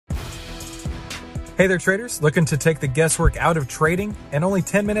Hey there, traders. Looking to take the guesswork out of trading in only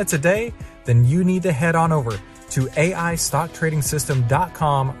 10 minutes a day? Then you need to head on over to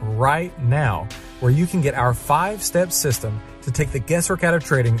AIStockTradingSystem.com right now, where you can get our 5-step system to take the guesswork out of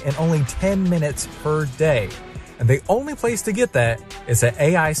trading in only 10 minutes per day. And the only place to get that is at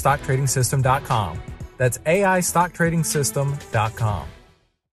AIStockTradingSystem.com. That's AIStockTradingSystem.com.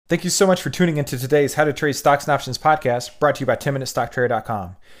 Thank you so much for tuning into today's How to Trade Stocks and Options podcast, brought to you by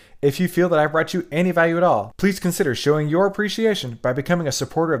 10MinuteStockTrader.com. If you feel that I brought you any value at all, please consider showing your appreciation by becoming a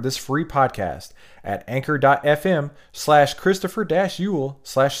supporter of this free podcast at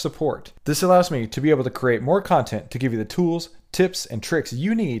anchor.fm/Christopher-Uhl/support. This allows me to be able to create more content to give you the tools, tips, and tricks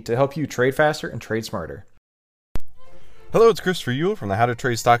you need to help you trade faster and trade smarter. Hello, it's Christopher Uhl from the How to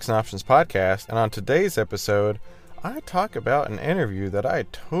Trade Stocks and Options podcast, and on today's episode, I talk about an interview that I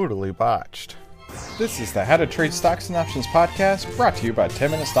totally botched. This is the How to Trade Stocks and Options podcast, brought to you by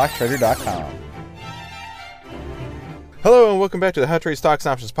 10MinuteStockTrader.com. Hello, and welcome back to the How to Trade Stocks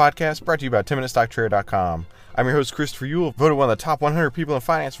and Options podcast, brought to you by 10MinuteStockTrader.com. I'm your host, Christopher Uhl, voted one of the top 100 people in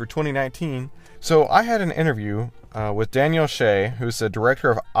finance for 2019. So I had an interview with Danielle Shea, who's the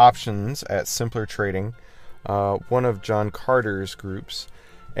Director of Options at Simpler Trading, one of John Carter's groups.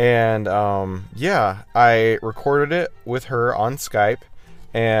 And I recorded it with her on Skype.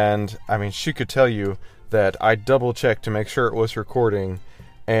 And, I mean, she could tell you that I double-checked to make sure it was recording,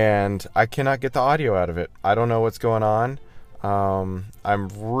 and I cannot get the audio out of it. I don't know what's going on. I'm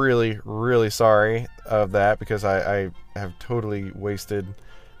really, really sorry of that, because I have totally wasted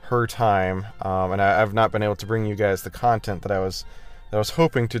her time, and I've not been able to bring you guys the content that I was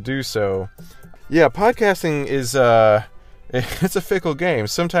hoping to do so. Yeah, podcasting is it's a fickle game.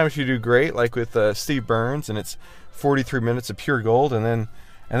 Sometimes you do great, like with Steve Burns, and it's 43 minutes of pure gold, and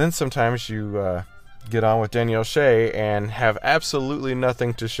then sometimes you get on with Danielle Shea and have absolutely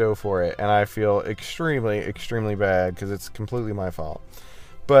nothing to show for it, and I feel extremely, extremely bad because it's completely my fault.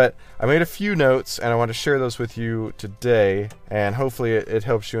 But I made a few notes, and I want to share those with you today, and hopefully it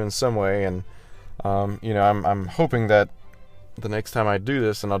helps you in some way. And I'm hoping that the next time I do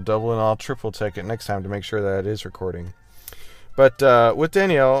this, and I'll double and I'll triple check it next time to make sure that it is recording. But with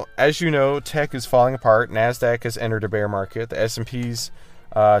Danielle, as you know, tech is falling apart. NASDAQ has entered a bear market. The S&P's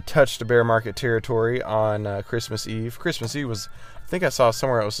touched a bear market territory on Christmas Eve. Christmas Eve was, I think I saw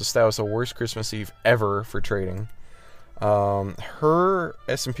somewhere that was the worst Christmas Eve ever for trading. Her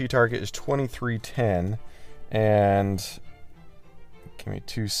S&P target is 2310. And give me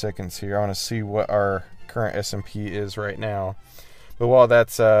 2 seconds here. I want to see what our current S&P is right now. But while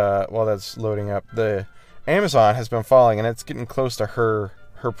that's loading up, the Amazon has been falling, and it's getting close to her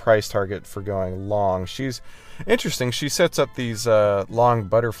price target for going long. She's interesting. She sets up these long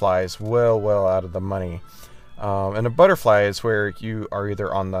butterflies well out of the money. And a butterfly is where you are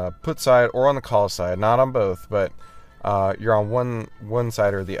either on the put side or on the call side, not on both, but you're on one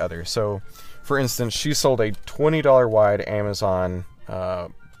side or the other. So, for instance, she sold a $20 wide Amazon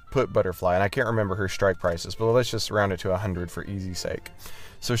put butterfly, and I can't remember her strike prices, but let's just round it to 100 for easy sake.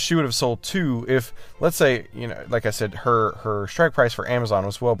 So she would have sold two if, let's say, like I said, her strike price for Amazon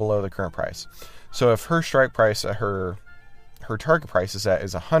was well below the current price. So if her strike price, her target price is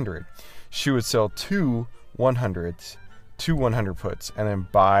 100, she would sell two 100s, two 100 puts, and then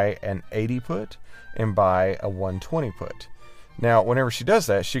buy an 80 put and buy a 120 put. Now, whenever she does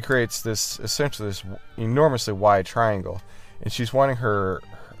that, she creates essentially this enormously wide triangle, and she's wanting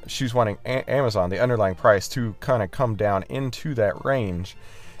Amazon, the underlying price, to kind of come down into that range.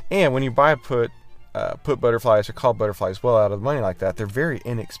 And when you buy put butterflies or call butterflies well out of the money like that, they're very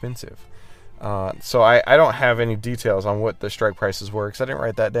inexpensive. So I don't have any details on what the strike prices were, because I didn't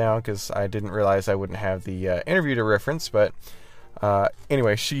write that down, because I didn't realize I wouldn't have the interview to reference. But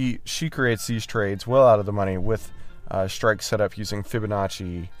anyway, she creates these trades well out of the money with strikes set up using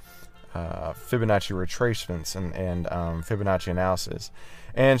Fibonacci retracements and Fibonacci analysis.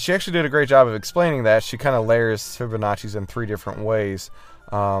 And she actually did a great job of explaining that. She kind of layers Fibonacci's in 3 different ways,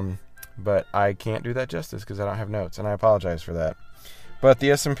 but I can't do that justice because I don't have notes, and I apologize for that. But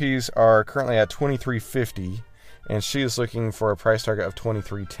the S&Ps are currently at 2350, and she is looking for a price target of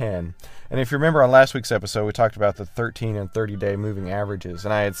 2310. And if you remember on last week's episode, we talked about the 13 and 30-day moving averages,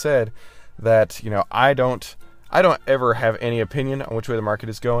 and I had said that I don't ever have any opinion on which way the market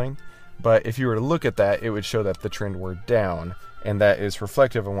is going, but if you were to look at that, it would show that the trend were down. And that is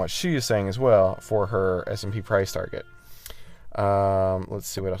reflective on what she is saying as well for her S&P price target. Let's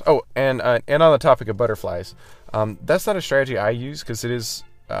see what else. Oh, and on the topic of butterflies, that's not a strategy I use because it's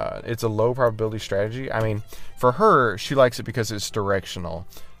a low probability strategy. I mean, for her, she likes it because it's directional,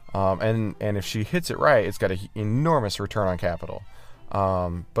 and if she hits it right, it's got an enormous return on capital.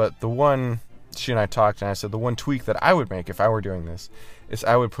 But the one she and I talked, and I said the one tweak that I would make if I were doing this is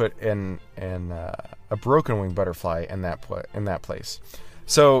I would put in a broken wing butterfly in that place.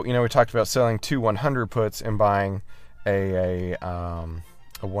 So, we talked about selling 2 100 puts and buying a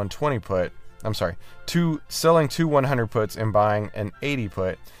 120 put. I'm sorry, selling 2 100 puts and buying an 80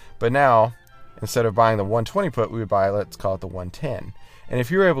 put. But now, instead of buying the 120 put, we would buy, let's call it the 110. And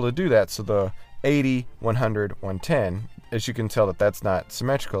if you're able to do that, so the 80, 100, 110, as you can tell that's not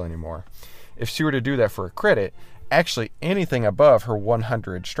symmetrical anymore. If she were to do that for a credit, actually anything above her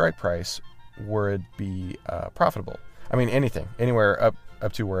 100 strike price would be profitable. I mean, anything, anywhere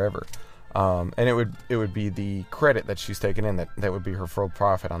up to wherever. And it would be the credit that she's taken in that would be her full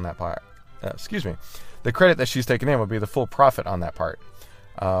profit on that part. The credit that she's taken in would be the full profit on that part.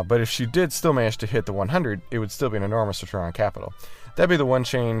 But if she did still manage to hit the 100, it would still be an enormous return on capital. That'd be the one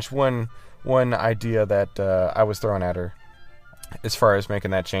change, one idea that I was throwing at her as far as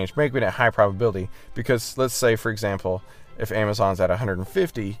making that change, making it high probability. Because let's say, for example, if Amazon's at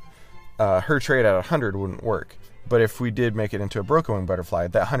 150, her trade at 100 wouldn't work. But if we did make it into a broken wing butterfly,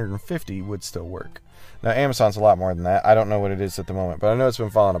 that 150 would still work. Now, Amazon's a lot more than that. I don't know what it is at the moment, but I know it's been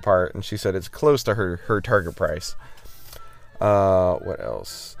falling apart, and she said it's close to her target price. What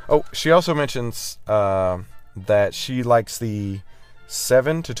else? Oh, she also mentions that she likes the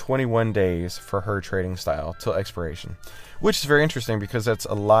 7 to 21 days for her trading style till expiration, which is very interesting because that's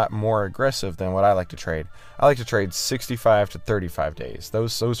a lot more aggressive than what I like to trade. I like to trade 65 to 35 days.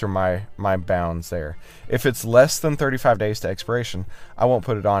 Those are my bounds there. If it's less than 35 days to expiration, I won't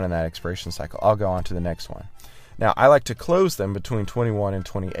put it on in that expiration cycle. I'll go on to the next one. Now, I like to close them between 21 and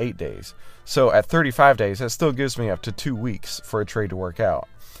 28 days. So at 35 days, that still gives me up to 2 weeks for a trade to work out.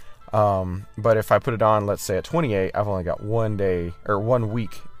 But if I put it on, let's say at 28, I've only got 1 day or 1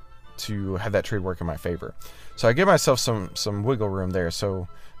 week to have that trade work in my favor. So I give myself some wiggle room there. So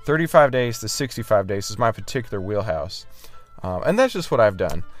 35 days to 65 days is my particular wheelhouse. And that's just what I've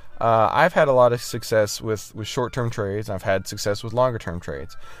done. I've had a lot of success with short-term trades. I've had success with longer-term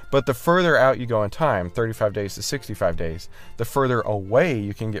trades. But the further out you go in time, 35 days to 65 days, the further away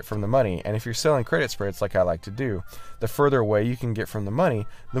you can get from the money. And if you're selling credit spreads like I like to do, the further away you can get from the money,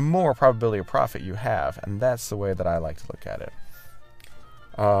 the more probability of profit you have. And that's the way that I like to look at it.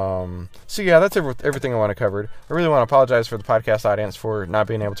 So yeah, that's everything I want to cover. I really want to apologize for the podcast audience for not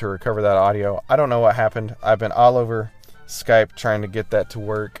being able to recover that audio. I don't know what happened. I've been all over Skype trying to get that to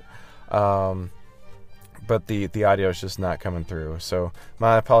work. But the audio is just not coming through. So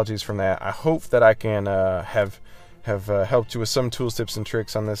my apologies from that. I hope that I can have helped you with some tools, tips, and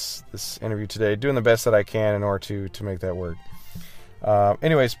tricks on this interview today. Doing the best that I can in order to make that work.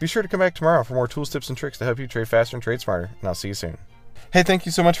 Anyways, be sure to come back tomorrow for more tools, tips, and tricks to help you trade faster and trade smarter. And I'll see you soon. Hey, thank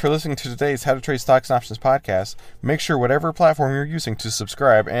you so much for listening to today's How to Trade Stocks and Options podcast. Make sure whatever platform you're using to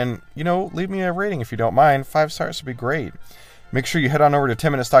subscribe and, leave me a rating if you don't mind. 5 stars would be great. Make sure you head on over to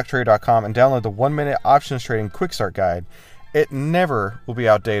 10minutestocktrader.com and download the 1-minute options trading quick start guide. It never will be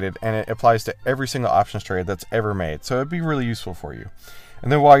outdated, and it applies to every single options trade that's ever made, so it'd be really useful for you.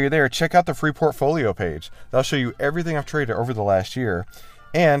 And then while you're there, check out the free portfolio page. That'll show you everything I've traded over the last year.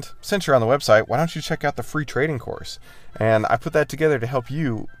 And since you're on the website, why don't you check out the free trading course? And I put that together to help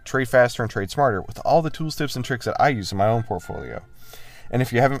you trade faster and trade smarter with all the tools, tips, and tricks that I use in my own portfolio. And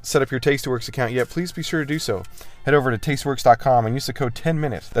if you haven't set up your Tastyworks account yet, please be sure to do so. Head over to Tastyworks.com and use the code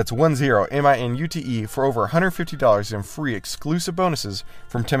 10MINUTE. That's 10MINUTE for over $150 in free exclusive bonuses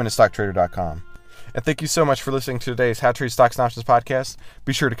from 10minutestocktrader.com. And thank you so much for listening to today's How to Trade Stocks and Options podcast.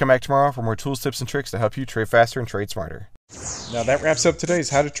 Be sure to come back tomorrow for more tools, tips, and tricks to help you trade faster and trade smarter. Now that wraps up today's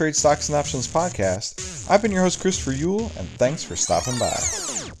How to Trade Stocks and Options podcast. I've been your host, Christopher Uhl, and thanks for stopping by.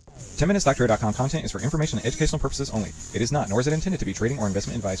 10minutestocktrader.com content is for information and educational purposes only. It is not, nor is it intended to be trading or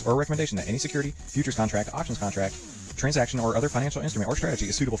investment advice or recommendation that any security, futures contract, options contract, transaction, or other financial instrument or strategy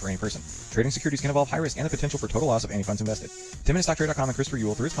is suitable for any person. Trading securities can involve high risk and the potential for total loss of any funds invested. 10minutestocktrader.com and Christopher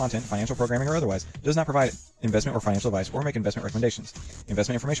Uhl, through its content, financial programming, or otherwise, does not provide investment or financial advice or make investment recommendations.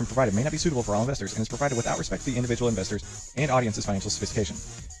 Investment information provided may not be suitable for all investors and is provided without respect to the individual investors and audience's financial sophistication,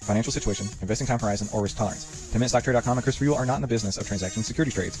 financial situation, investing time horizon, or risk tolerance. 10minutestocktrader.com and Christopher Uhl are not in the business of transacting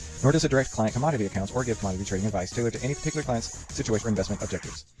security trades, nor does it direct client commodity accounts or give commodity trading advice tailored to any particular client's situation or investment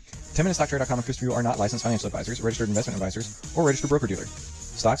objectives. 10minutestocktrader.com and Christopher Uhl are not licensed financial advisors, registered investment advisors, or registered broker-dealer.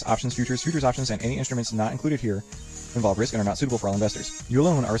 Stocks, options, futures options, and any instruments not included here involve risk and are not suitable for all investors. You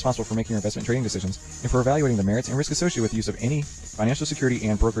alone are responsible for making your investment trading decisions and for evaluating the merits and risk associated with the use of any financial security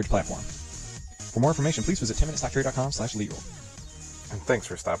and brokerage platform. For more information, please visit 10minutestocktrader.com/legal. And thanks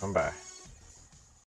for stopping by.